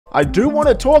I do want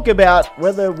to talk about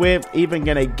whether we're even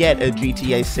going to get a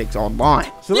GTA 6 online.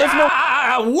 So let's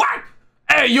What?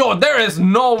 Hey, yo, there is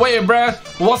no way, bruh.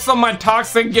 What's up, my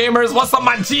toxic gamers? What's up,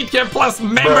 my GTA Plus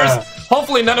members?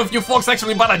 Hopefully none of you folks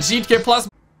actually bought a GTA Plus.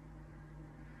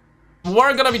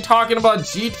 We're gonna be talking about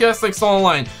GTA 6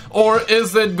 Online. Or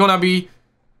is it gonna be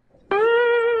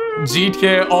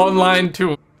GTA Online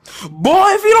 2? Boy,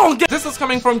 if you don't get... This is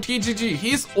coming from TGG.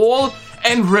 He's old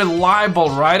and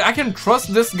reliable, right? I can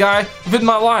trust this guy with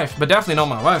my life, but definitely not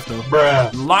my life though.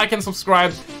 Like and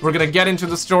subscribe. We're gonna get into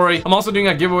the story. I'm also doing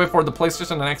a giveaway for the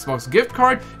PlayStation and Xbox gift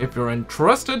card. If you're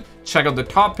interested, check out the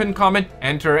top pinned comment,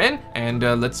 enter in, and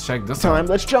let's check this out.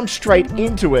 Let's jump straight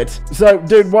into it. So,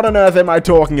 dude, what on earth am I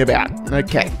talking about?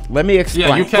 Okay, let me explain.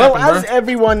 Yeah, you can, well, as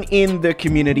everyone in the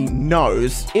community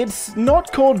knows, it's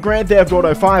not called Grand Theft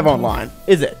Auto 5 Online,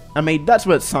 is it? I mean, that's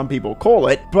what some people call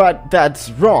it, but that's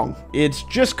wrong. It's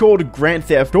just called Grand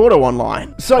Theft Auto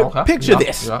Online. So, picture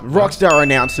this. Rockstar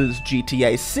announces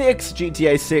GTA 6,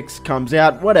 GTA 6 comes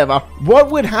out, whatever.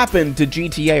 What would happen to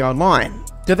GTA Online?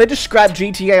 Did they just scrap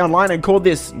GTA Online and call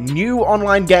this new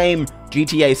online game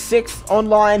GTA 6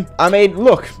 Online? I mean,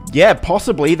 look, yeah,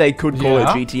 possibly they could call it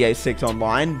GTA 6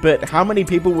 Online, but how many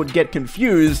people would get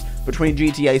confused between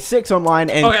GTA 6 Online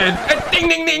and... Okay, ding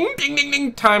ding ding ding ding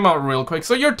ding, time out real quick.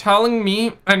 So you're telling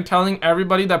me and telling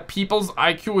everybody that people's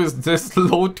IQ is this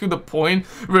low to the point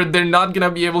where they're not gonna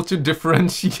be able to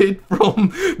differentiate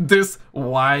from this,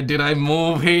 why did I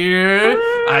move here?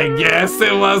 I guess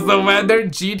it was the weather.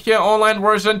 GTA Online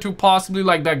version to possibly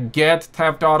like that Get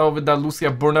Theft Auto with the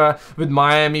Lucia Burna, with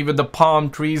Miami, with the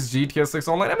palm trees, GTA 6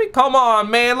 Online. I mean, come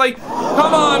on, man. Like,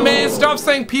 come on, man. Stop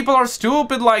saying people are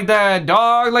stupid like that,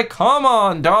 dog. Like, come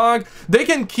on, dog. They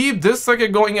can keep this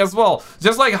circuit going as well.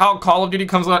 Just like how Call of Duty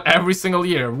comes out every single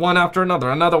year. One after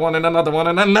another. Another one and another one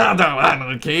and another one,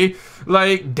 okay?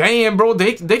 Like, damn, bro.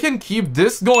 They can keep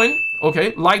this going.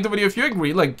 Okay, like the video if you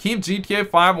agree. Like, keep GTA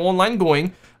 5 Online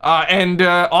going. And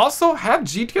also have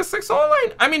GTA 6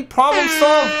 Online. I mean, problem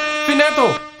solved.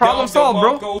 Finito. Problem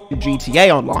solved, bro.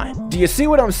 GTA Online. Do you see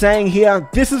what I'm saying here?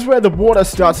 This is where the water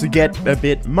starts to get a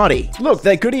bit muddy. Look,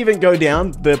 they could even go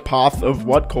down the path of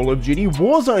what Call of Duty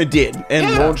Warzone did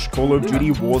and launch Call of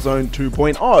Duty Warzone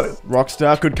 2.0.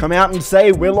 Rockstar could come out and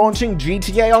say, we're launching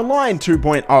GTA Online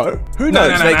 2.0. Who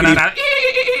knows?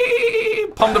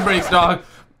 Pump the brakes, dog.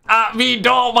 We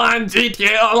don't want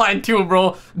GTA Online 2,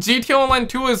 bro. GTA Online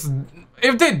 2 is...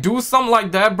 If they do something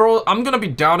like that, bro, I'm gonna be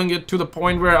doubting it to the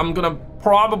point where I'm gonna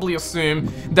probably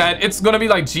assume that it's gonna be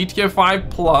like GTA 5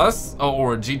 Plus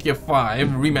or GTA 5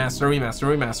 Remaster.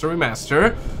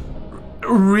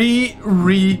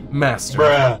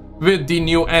 With the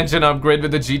new engine upgrade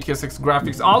with the GTA 6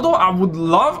 graphics. Although I would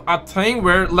love a thing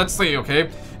where, let's say, okay,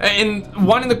 in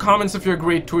the comments if you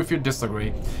agree, two if you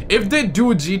disagree, if they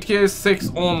do GTA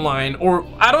 6 Online, or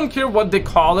I don't care what they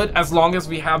call it, as long as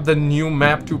we have the new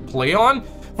map to play on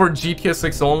for GTA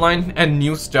 6 Online and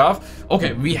new stuff.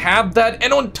 Okay, we have that,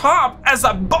 and on top, as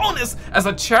a bonus, as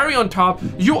a cherry on top,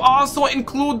 you also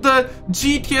include the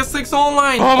GTA 6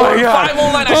 Online. Oh my God. 5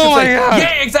 Online, I should say.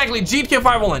 Yeah, exactly. GTA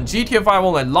 5 Online. GTA 5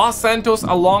 Online. Los Santos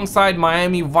alongside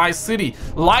Miami Vice City.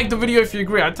 Like the video if you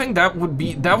agree. I think that would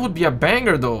be a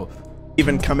banger though.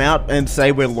 Even come out and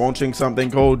say we're launching something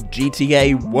called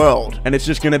GTA World, and it's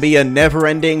just going to be a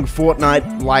never-ending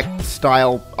Fortnite-like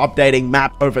style updating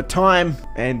map over time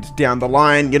and down the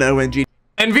line, you know, when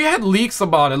And we had leaks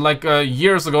about it like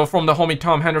years ago from the homie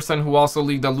Tom Henderson, who also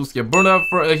leaked the Lucia Burna.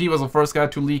 He was the first guy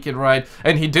to leak it, right?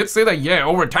 And he did say that, yeah,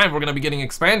 over time we're gonna be getting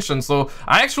expansion. So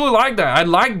I actually like that. I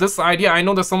like this idea. I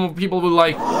know that some people will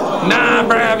like, nah,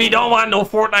 bruh, we don't want no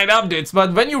Fortnite updates.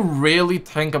 But when you really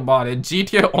think about it,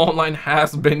 GTA Online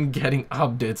has been getting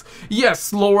updates. Yes,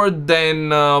 slower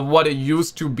than what it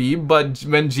used to be. But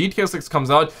when GTA 6 comes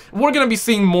out, we're gonna be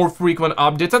seeing more frequent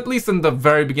updates, at least in the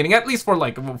very beginning, at least for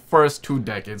like the first 2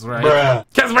 decades, right?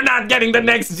 Because we're not getting the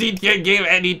next GTA game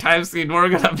anytime soon. We're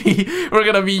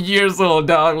gonna be years old,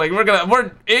 dog. Like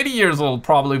we're 80 years old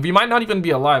probably. We might not even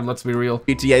be alive, let's be real.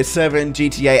 GTA 7,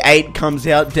 GTA 8 comes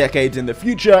out decades in the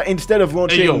future. Instead of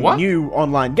launching new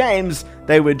online games,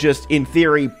 they would just, in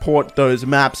theory, port those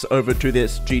maps over to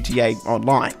this GTA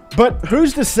Online. But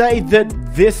who's to say that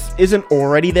this isn't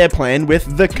already their plan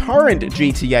with the current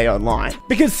GTA Online?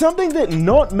 Because something that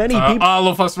not many people... all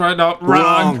of us right now,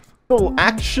 wrong. people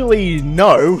actually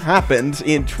know happened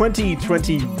in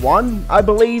 2021, I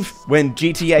believe, when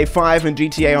GTA 5 and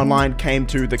GTA Online came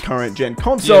to the current gen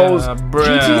consoles. Yeah,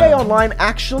 bruh. GTA Online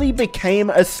actually became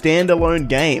a standalone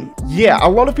game. Yeah, a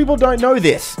lot of people don't know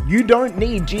this. You don't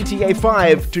need GTA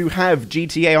 5 to have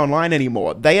GTA Online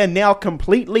anymore. They are now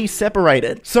completely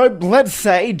separated. So let's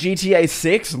say GTA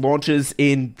 6 launches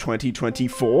in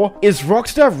 2024. Is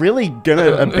Rockstar really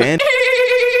gonna abandon...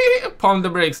 Pump the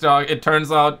brakes, dog. It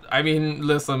turns out, I mean,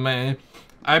 listen, man,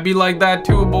 I be like that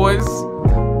too, boys.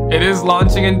 It is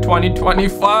launching in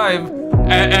 2025,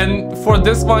 and for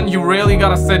this one, you really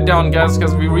gotta sit down, guys,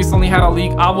 because we recently had a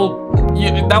leak.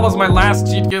 That was my last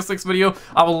GTA 6 video.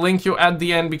 I will link you at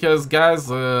the end because, guys,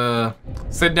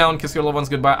 sit down, kiss your loved ones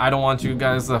goodbye. I don't want you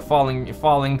guys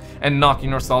falling and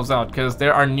knocking yourselves out, because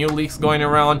there are new leaks going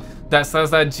around that says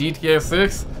that GTA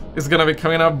 6 is gonna be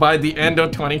coming up by the end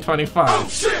of 2025. Oh,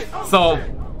 shit. So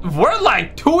we're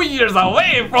like 2 years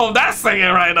away from that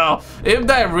second right now. If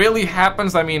that really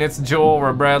happens, I mean, it's Joe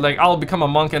over, bruh. Like, I'll become a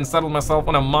monk and settle myself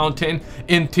on a mountain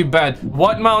in Tibet.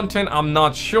 What mountain? I'm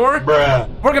not sure. Bruh.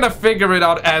 We're gonna figure it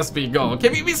out as we go. Okay,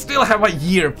 we still have a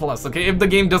year plus, okay? If the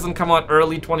game doesn't come out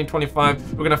early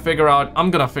 2025, we're gonna figure out,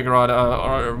 I'm gonna figure out,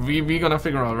 or we gonna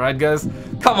figure out, right, guys?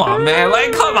 Come on, man.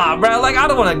 Like, come on, bruh. Like, I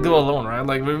don't wanna go alone, right?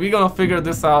 Like, we're gonna figure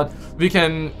this out. We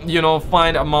can, you know,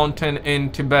 find a mountain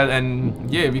in Tibet and,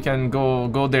 yeah, we can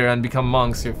go there and become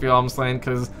monks, you feel what I'm saying?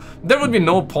 Because there would be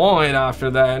no point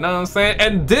after that, you know what I'm saying?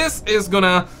 And this is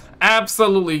gonna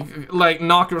absolutely, like,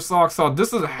 knock your socks off.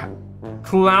 This is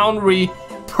Clownry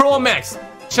Pro Max.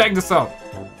 Check this out.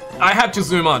 I have to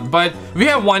zoom out, but we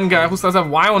have one guy who says that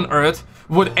why on earth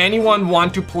would anyone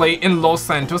want to play in Los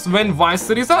Santos when Vice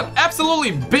City is out?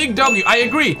 Absolutely, big W, I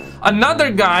agree.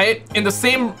 Another guy in the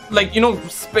same, like, you know,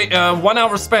 1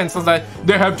 hour span says that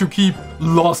they have to keep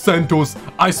Los Santos.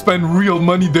 I spend real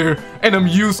money there and I'm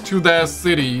used to that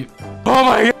city. Oh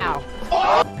my god.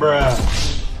 Bruh.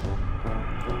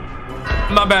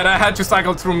 My bad, I had to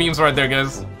cycle through memes right there,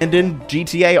 guys. And in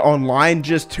GTA Online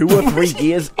just 2 or 3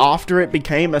 years after it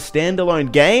became a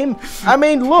standalone game? I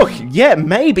mean, look, yeah,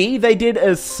 maybe they did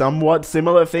a somewhat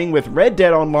similar thing with Red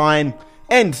Dead Online.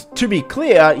 And to be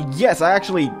clear, yes, I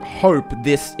actually hope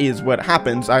this is what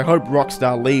happens. I hope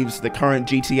Rockstar leaves the current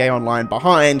GTA Online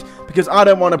behind, because I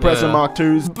don't want to press a Mark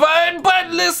II's. But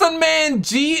listen, man,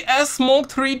 GS Smoke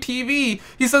 3 TV,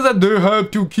 he says that they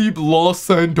have to keep Los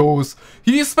Santos.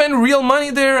 He spent real money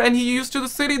there and he used to the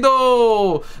city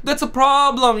though. That's a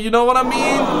problem, you know what I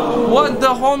mean? What the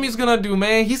homie's gonna do,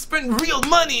 man? He spent real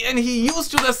money and he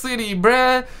used to the city,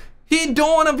 bruh. He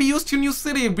don't want to be used to new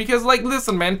city because, like,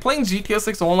 listen, man, playing GTA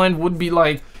 6 Online would be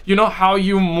like, you know how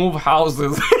you move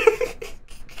houses.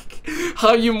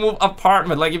 How you move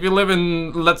apartment. Like, if you live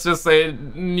in, let's just say,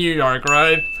 New York,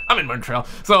 right? I'm in Montreal.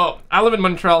 So, I live in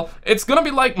Montreal. It's gonna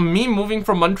be like me moving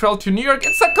from Montreal to New York.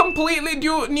 It's a completely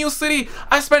new city.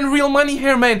 I spend real money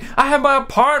here, man. I have my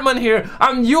apartment here.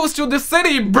 I'm used to the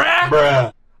city,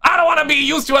 bruh. I don't want to be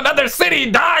used to another city,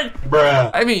 dog.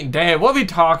 Bruh. I mean, damn, what we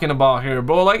talking about here,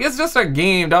 bro? Like, it's just a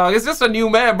game, dog. It's just a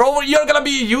new map, bro. You're gonna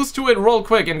be used to it real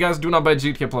quick. And guys, do not buy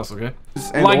GTA Plus, okay?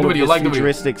 And like the video, like the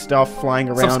futuristic stuff flying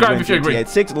around Subscribe when if you agree. GTA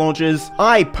 6 launches.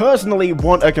 I personally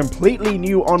want a completely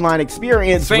new online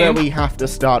experience where we have to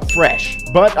start fresh.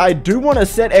 But I do want to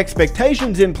set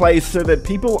expectations in place so that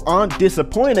people aren't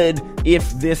disappointed if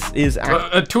this is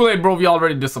too late, bro. We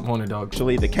already disappointed, dog.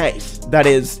 Actually the case. That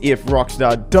is, if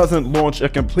Rockstar doesn't launch a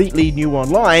completely new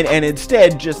online and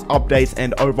instead just updates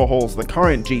and overhauls the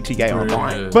current GTA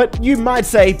Online. But you might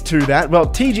say to that, well,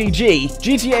 TGG,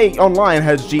 GTA Online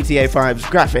has GTA 5's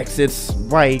graphics. It's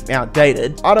way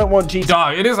outdated. I don't want GTA...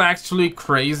 Dog, it is actually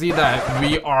crazy that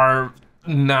we are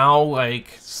now, like,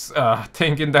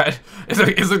 thinking that, is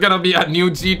it gonna be a new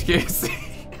GTA 6?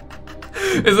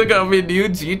 Is it gonna be new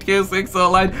GTA 6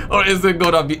 Online, or is it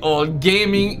gonna be old?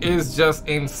 Gaming is just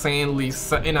insanely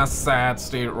in a sad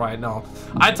state right now.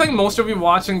 I think most of you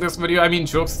watching this video, I mean,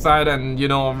 jokes aside and, you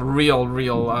know, real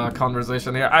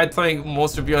conversation here, I think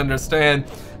most of you understand,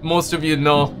 most of you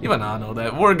know, even I know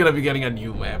that we're gonna be getting a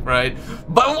new map, right?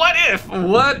 But what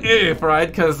if, right?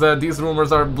 Because these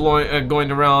rumors are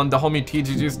going around. The homie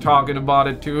TGG is talking about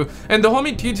it too, and the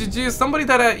homie TGG is somebody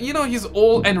that you know, he's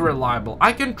old and reliable.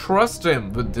 I can trust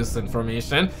him with this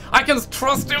information. I can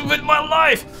trust him with my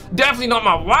life. Definitely not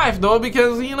my wife though,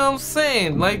 because, you know what I'm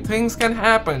saying, like, things can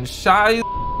happen. Shy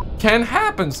can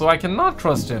happen, so I cannot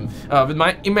trust him with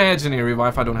my imaginary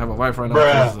wife. I don't have a wife right now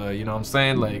because, you know what I'm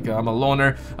saying, like, I'm a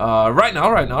loner right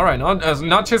now,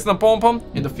 not chasing the pom-pom.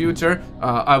 In the future,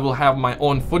 I will have my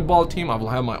own football team, I will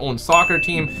have my own soccer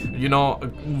team, you know,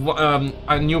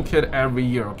 a new kid every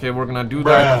year. Okay, we're gonna do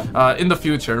that in the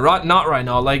future, not right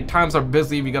now. Like, times are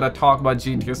busy, we gotta talk about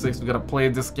GTA 6, we gotta play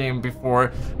this game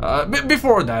before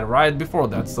that, right? Before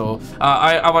that, so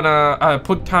I wanna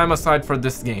put time aside for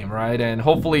this game, right? And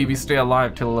hopefully we stay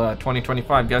alive till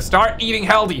 2025, guys. Start eating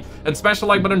healthy and smash the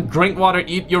like button, drink water,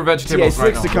 eat your vegetables GTA 6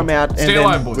 right now. to come out, and stay then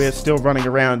alive, boys. We're still running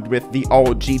around with the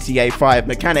old GTA 5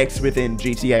 mechanics within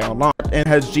GTA Online, and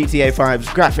has GTA 5's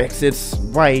graphics. It's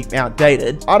way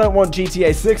outdated. I don't want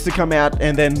GTA 6 to come out,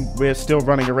 and then we're still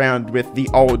running around with the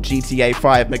old GTA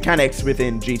 5 mechanics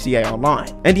within GTA Online.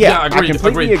 And yeah, agreed, I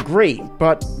completely agree,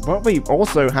 but what we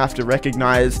also have to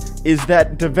recognize is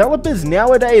that developers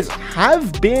nowadays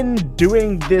have been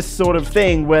doing this sort of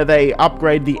thing where they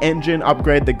upgrade the engine,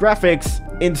 upgrade the graphics,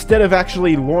 instead of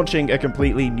actually launching a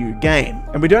completely new game.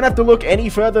 And we don't have to look any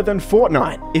further than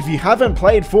Fortnite. If you haven't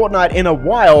played Fortnite in a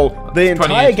while, the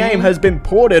entire game has been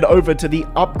ported over to the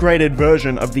upgraded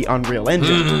version of the Unreal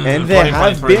Engine. And there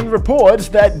have been reports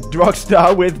that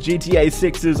Rockstar with GTA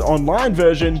 6's online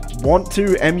version want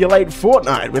to emulate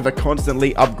Fortnite with a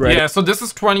constantly upgraded... Yeah, so this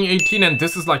is 2018 and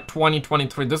this is like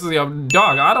 2023. This is the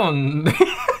dog. I don't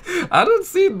I don't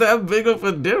see that big of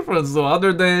a difference though,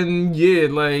 other than, yeah,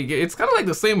 like, it's kind of like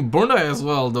the same burner as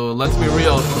well though, let's be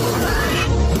real.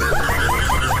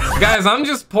 Guys, I'm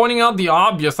just pointing out the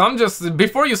obvious.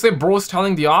 Before you say bro's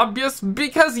telling the obvious,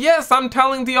 because yes, I'm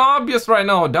telling the obvious right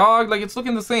now, dog. Like, it's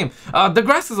looking the same. The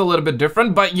grass is a little bit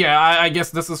different, but yeah, I guess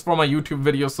this is from a YouTube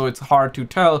video, so it's hard to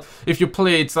tell. If you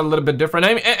play, it's a little bit different.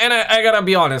 I mean, and I gotta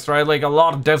be honest, right? Like, a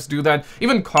lot of devs do that.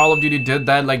 Even Call of Duty did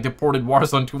that. Like, they ported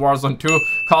Warzone 2, Warzone 2,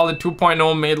 Call it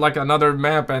 2.0, made like another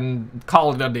map, and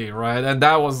called it a day, right? And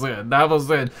that was it. That was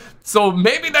it. So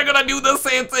maybe they're gonna do the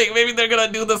same thing. Maybe they're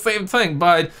gonna do the same thing.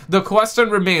 But the question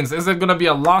remains, is it gonna be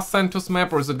a Los Santos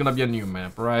map or is it gonna be a new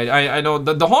map, right? I know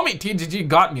the homie TGG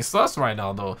got me sus right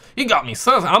now though. He got me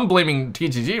sus. I'm blaming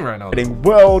TGG right now.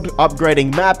 World,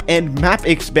 upgrading map, and map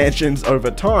expansions over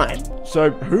time.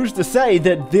 So who's to say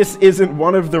that this isn't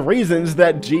one of the reasons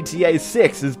that GTA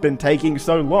 6 has been taking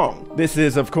so long? This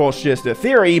is of course just a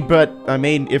theory, but I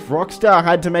mean, if Rockstar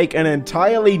had to make an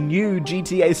entirely new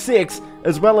GTA 6,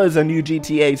 as well as a new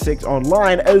GTA 6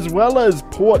 Online, as well as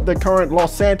port the current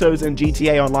Los Santos and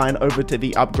GTA Online over to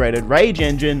the upgraded Rage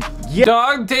engine, yeah.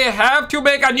 Dog, they have to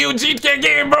make a new GTA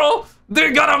game, bro!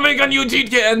 They gotta make a new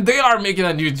GTA, and they are making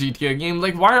a new GTA game.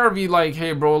 Like, why are we like,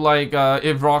 hey bro, like,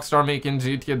 if Rockstar making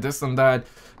GTA this and that,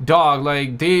 dog,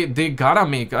 like, they gotta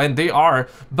make, and they are.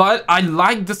 But I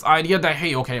like this idea that,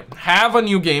 hey, okay, have a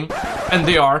new game, and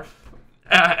they are.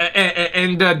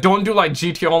 Don't do like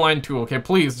GTA Online 2, okay?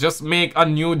 Please, just make a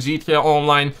new GTA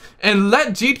Online and let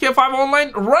GTA 5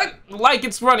 Online run like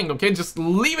it's running, okay? Just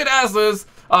leave it as is.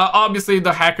 Obviously,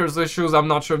 the hackers issues, I'm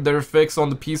not sure if they're fixed on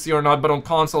the PC or not, but on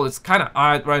console, it's kind of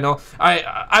odd right now.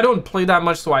 I don't play that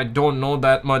much, so I don't know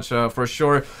that much for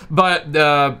sure. But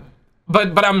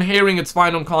I'm hearing it's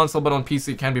fine on console, but on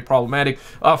PC it can be problematic.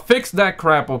 Fix that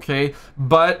crap, okay?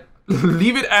 But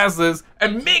leave it as is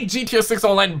and make GTA 6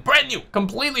 Online brand new,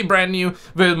 completely brand new,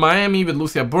 with Miami, with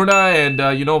Lucia Burda,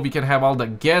 and you know, we can have all the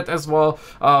get as well.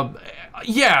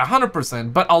 Yeah,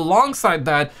 100%. But alongside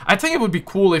that, I think it would be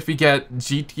cool if we get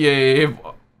GTA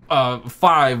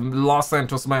 5 Los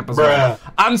Santos map as well.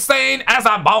 I'm saying as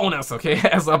a bonus, okay?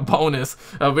 As a bonus,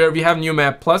 where we have new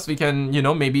map, plus we can, you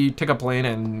know, maybe take a plane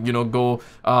and, you know, go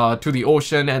to the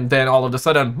ocean, and then all of a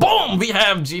sudden, boom, we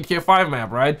have GTA 5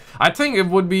 map, right? I think it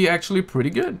would be actually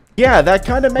pretty good. Yeah, that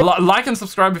kind of makes... Like and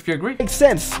subscribe if you agree. Makes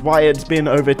sense why it's been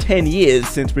over 10 years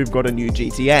since we've got a new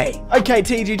GTA. Okay,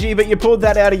 TGG, but you pulled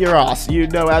that out of your ass. You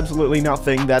know absolutely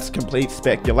nothing. That's complete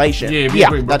speculation. Yeah,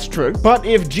 agree, that's true. But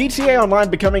if GTA Online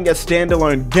becoming a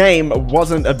standalone game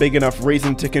wasn't a big enough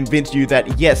reason to convince you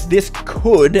that, yes, this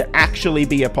could actually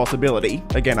be a possibility.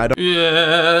 Again, I don't...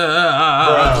 Yeah.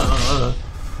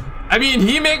 I mean,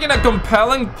 he making a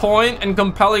compelling point and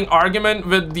compelling argument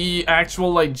with the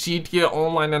actual, like, GTA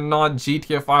Online and not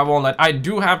GTA 5 Online. I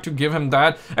do have to give him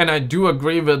that, and I do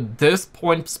agree with this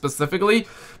point specifically.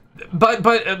 But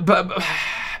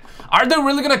are they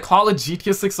really gonna call it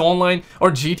GTA 6 Online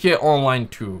or GTA Online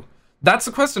 2? That's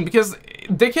the question, because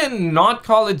they cannot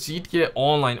call it GTA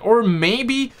Online, or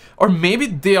maybe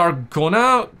they are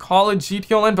gonna call it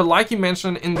GTA Online, but like you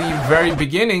mentioned in the very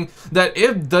beginning, that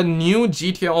if the new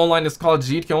GTA Online is called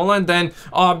GTA Online, then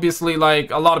obviously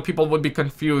like a lot of people would be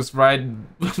confused, right?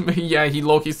 Yeah, he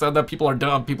low-key said that people are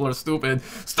dumb, people are stupid.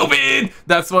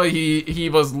 That's what he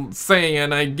was saying,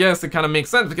 and I guess it kind of makes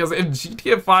sense, because if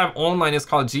GTA 5 Online is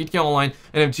called GTA Online,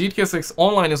 and if GTA 6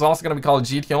 Online is also gonna be called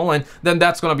GTA Online, then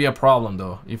that's gonna be a problem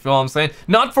though. You feel what I'm saying?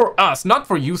 Not for us, not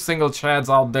for you single chads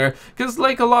out there, because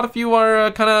like a lot of you are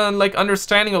kind of like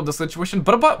understanding of the situation.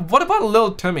 But what about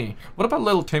little Timmy? What about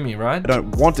little Timmy, right? I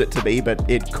don't want it to be, but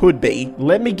it could be.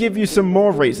 Let me give you some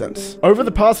more reasons. Over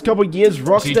the past couple years,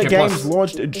 Rockstar Games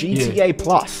launched GTA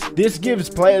Plus. This gives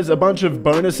players a bunch of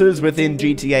bonuses within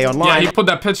GTA Online. Yeah, he put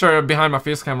that picture behind my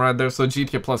face cam right there, so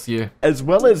GTA Plus, yeah. As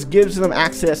well as gives them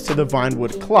access to the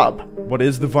Vinewood Club. What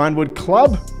is the Vinewood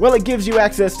Club? Well, it gives you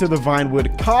access to the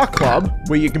Vinewood Car Club,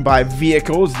 where you can buy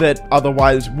vehicles that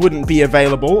otherwise wouldn't be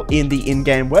available in the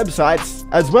in-game websites,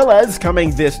 as well as,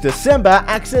 coming this December,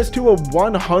 access to a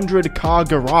 100 car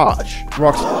garage.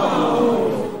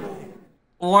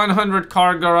 100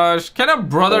 car garage. Can a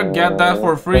brother get that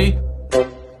for free?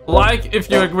 Like if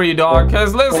you agree, dog.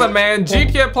 Cause listen, man,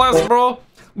 GTA Plus, bro,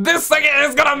 this second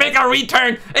is gonna make a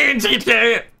return in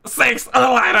GTA 6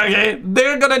 Online, okay?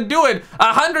 They're gonna do it.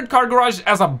 100 car garage.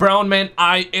 As a brown man,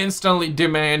 I instantly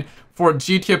demand for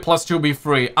GTA Plus to be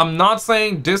free. I'm not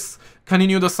saying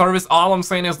discontinue the service. All I'm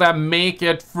saying is that make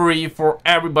it free for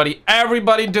everybody.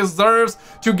 Everybody deserves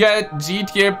to get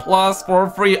GTA Plus for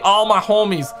free. All my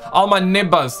homies, all my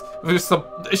nibbas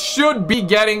should be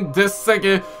getting this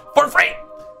second for free.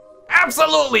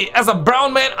 Absolutely. As a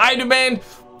brown man, I demand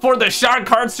for the shark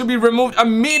cards to be removed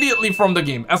immediately from the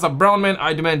game. As a brown man,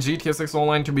 I demand GTA 6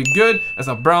 Online to be good. As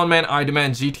a brown man, I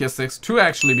demand GTA 6 to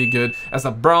actually be good. As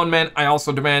a brown man, I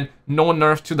also demand no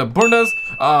nerf to the burners.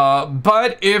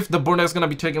 But if the burner is gonna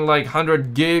be taking like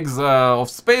 100 gigs of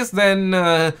space,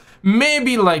 then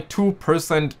maybe like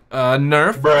 2%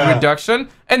 nerf reduction,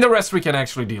 and the rest we can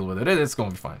actually deal with it. It's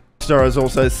gonna be fine. Rockstar has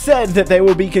also said that they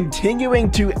will be continuing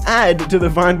to add to the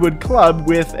Vinewood Club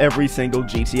with every single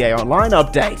GTA Online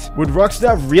update. Would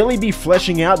Rockstar really be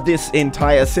fleshing out this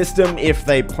entire system if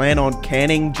they plan on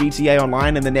canning GTA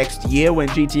Online in the next year when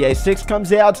GTA 6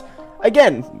 comes out?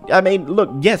 Again, I mean, look,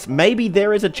 yes, maybe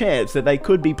there is a chance that they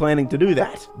could be planning to do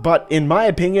that. But in my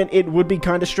opinion, it would be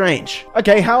kind of strange.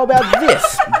 Okay, how about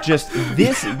this? Just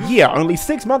this year, only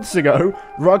 6 months ago,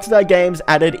 Rockstar Games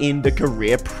added in the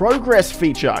career progress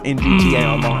feature in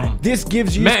GTA Online. This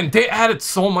gives you... Man, they added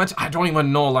so much, I don't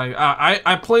even know. Like,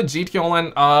 I played GTA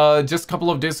Online just a couple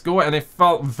of days ago, and it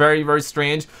felt very, very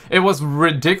strange. It was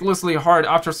ridiculously hard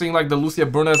after seeing like the Lucia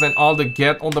Brunas and all the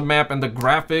get on the map and the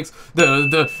graphics,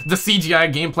 the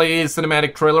CGI gameplay,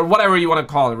 cinematic trailer, whatever you want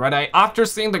to call it, right? After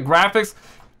seeing the graphics,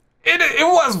 it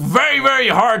was very, very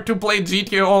hard to play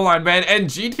GTA Online, man, and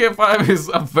GTA 5 is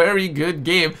a very good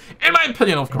game, in my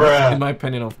opinion, of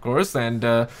course, and,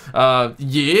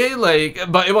 yeah, like,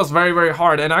 but it was very, very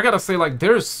hard, and I gotta say, like,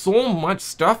 there's so much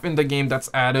stuff in the game that's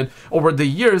added over the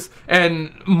years,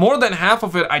 and more than half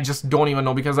of it, I just don't even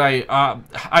know, because I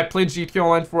played GTA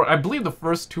Online for, I believe, the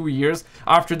first 2 years.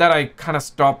 After that, I kind of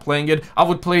stopped playing it. I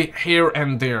would play here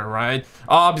and there, right?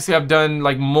 Obviously, I've done,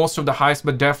 like, most of the heists,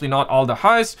 but definitely not all the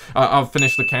heists. I've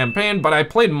finished the campaign, but I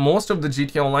played most of the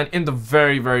GTA Online in the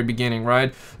very, very beginning,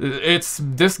 right?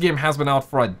 This game has been out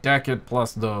for a decade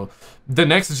plus, though. The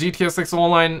next GTA 6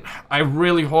 Online, I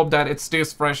really hope that it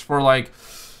stays fresh for, like...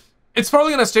 It's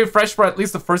probably gonna stay fresh for at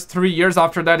least the first 3 years.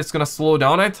 After that, it's gonna slow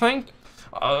down, I think.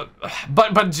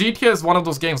 But GTA is one of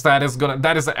those games that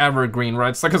is evergreen, right?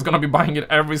 It's like it's gonna be buying it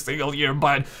every single year,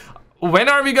 but... When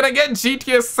are we gonna get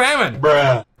GTA 7?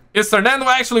 Bruh. Is Fernando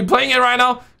actually playing it right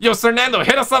now? Yo, Fernando,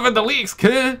 hit us up in the leaks,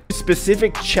 kid.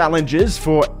 Specific challenges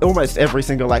for almost every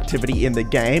single activity in the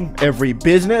game. Every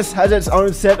business has its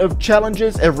own set of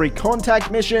challenges, every contact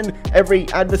mission, every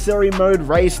adversary mode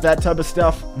race, that type of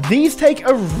stuff. These take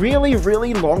a really,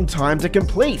 really long time to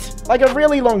complete. Like a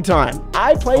really long time.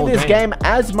 I play this game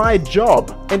as my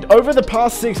job, and over the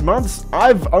past 6 months,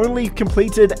 I've only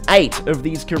completed 8 of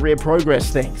these career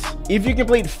progress things. If you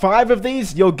complete 5 of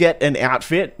these, you'll get an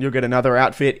outfit. You'll get another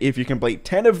outfit if you complete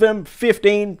 10 of them,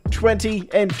 15, 20,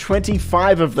 and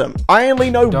 25 of them. I only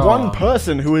know one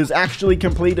person who has actually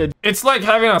completed. It's like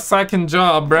having a second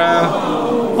job,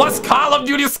 bruh. Was Call of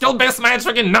Duty skill-based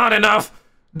matchmaking not enough?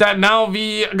 That now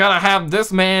we gotta have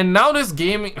this, man. Now this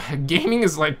gaming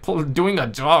is like doing a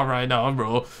job right now,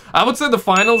 bro. I would say the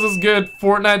finals is good.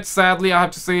 Fortnite, sadly, I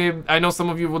have to say, I know some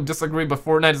of you would disagree, but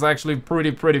Fortnite is actually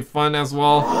pretty fun as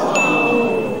well.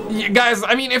 Yeah, guys,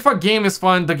 I mean, if a game is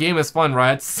fun, the game is fun,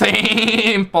 right?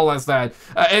 Simple as that.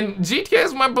 And GTA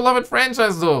is my beloved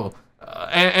franchise, though.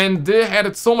 And they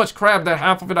added so much crap that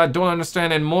half of it I don't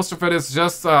understand, and most of it is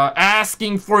just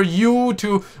asking for you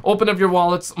to open up your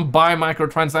wallets, buy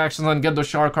microtransactions, and get those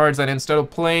shark cards. And instead of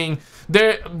playing,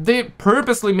 they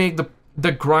purposely make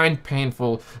the grind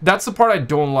painful. That's the part I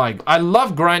don't like. I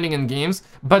love grinding in games,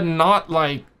 but not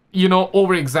like, you know,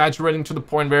 over exaggerating to the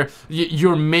point where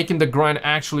you're making the grind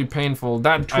actually painful.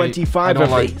 That 25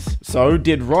 of these. So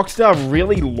did Rockstar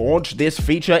really launch this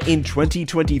feature in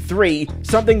 2023,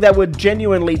 something that would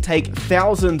genuinely take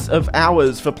thousands of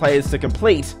hours for players to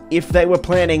complete if they were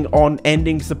planning on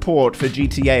ending support for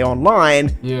GTA Online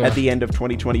at the end of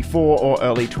 2024 or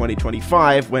early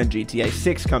 2025 when GTA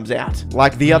 6 comes out?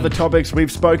 Like the other topics we've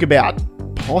spoke about.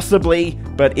 Possibly,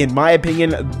 but in my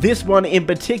opinion, this one in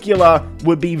particular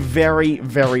would be very,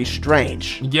 very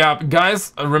strange. Yeah,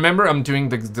 guys, remember I'm doing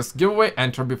this giveaway.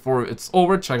 Enter before it's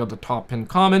over. Check out the top pinned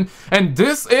comment. And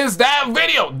this is that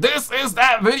video. This is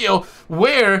that video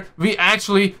where we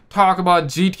actually talk about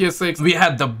GTA 6. We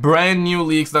had the brand new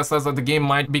leaks that says that the game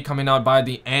might be coming out by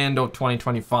the end of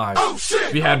 2025. Oh,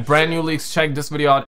 shit! We had brand new leaks. Check this video out.